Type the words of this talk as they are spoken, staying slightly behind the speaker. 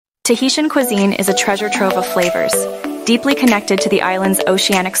Tahitian cuisine is a treasure trove of flavors, deeply connected to the island's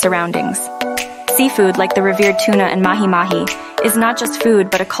oceanic surroundings. Seafood like the revered tuna and mahi-mahi is not just food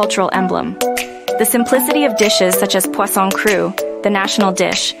but a cultural emblem. The simplicity of dishes such as poisson cru, the national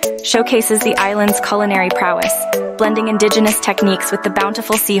dish, showcases the island's culinary prowess, blending indigenous techniques with the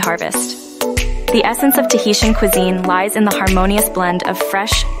bountiful sea harvest. The essence of Tahitian cuisine lies in the harmonious blend of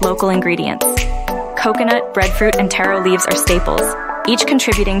fresh, local ingredients. Coconut, breadfruit, and taro leaves are staples, each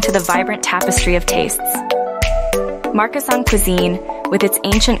contributing to the vibrant tapestry of tastes. Marquesan cuisine, with its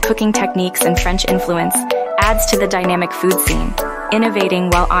ancient cooking techniques and French influence, adds to the dynamic food scene, innovating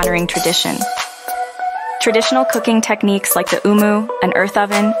while honoring tradition. Traditional cooking techniques like the umu, an earth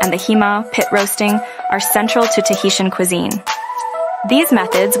oven, and the hima, pit roasting, are central to Tahitian cuisine. These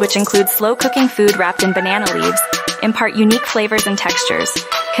methods, which include slow-cooking food wrapped in banana leaves, impart unique flavors and textures,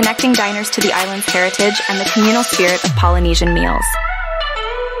 connecting diners to the island's heritage and the communal spirit of Polynesian meals.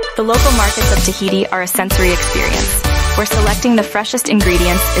 The local markets of Tahiti are a sensory experience, where selecting the freshest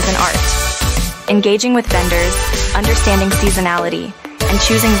ingredients is an art. Engaging with vendors, understanding seasonality, and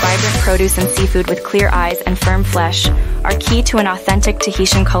choosing vibrant produce and seafood with clear eyes and firm flesh are key to an authentic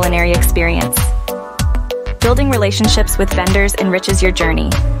Tahitian culinary experience. Building relationships with vendors enriches your journey,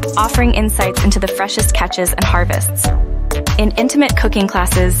 offering insights into the freshest catches and harvests. In intimate cooking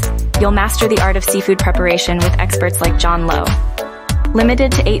classes, you'll master the art of seafood preparation with experts like John Lowe.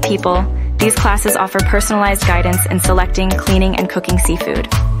 Limited to 8 people, these classes offer personalized guidance in selecting, cleaning, and cooking seafood.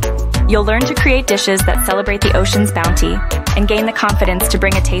 You'll learn to create dishes that celebrate the ocean's bounty and gain the confidence to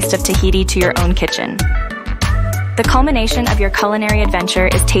bring a taste of Tahiti to your own kitchen. The culmination of your culinary adventure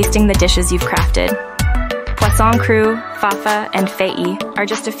is tasting the dishes you've crafted. Poisson cru, fafa, and fei are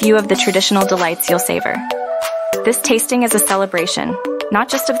just a few of the traditional delights you'll savor. This tasting is a celebration, not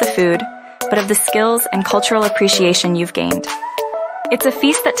just of the food, but of the skills and cultural appreciation you've gained. It's a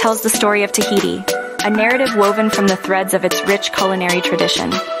feast that tells the story of Tahiti, a narrative woven from the threads of its rich culinary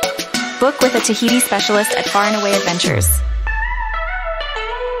tradition. Book with a Tahiti specialist at Far and Away Adventures.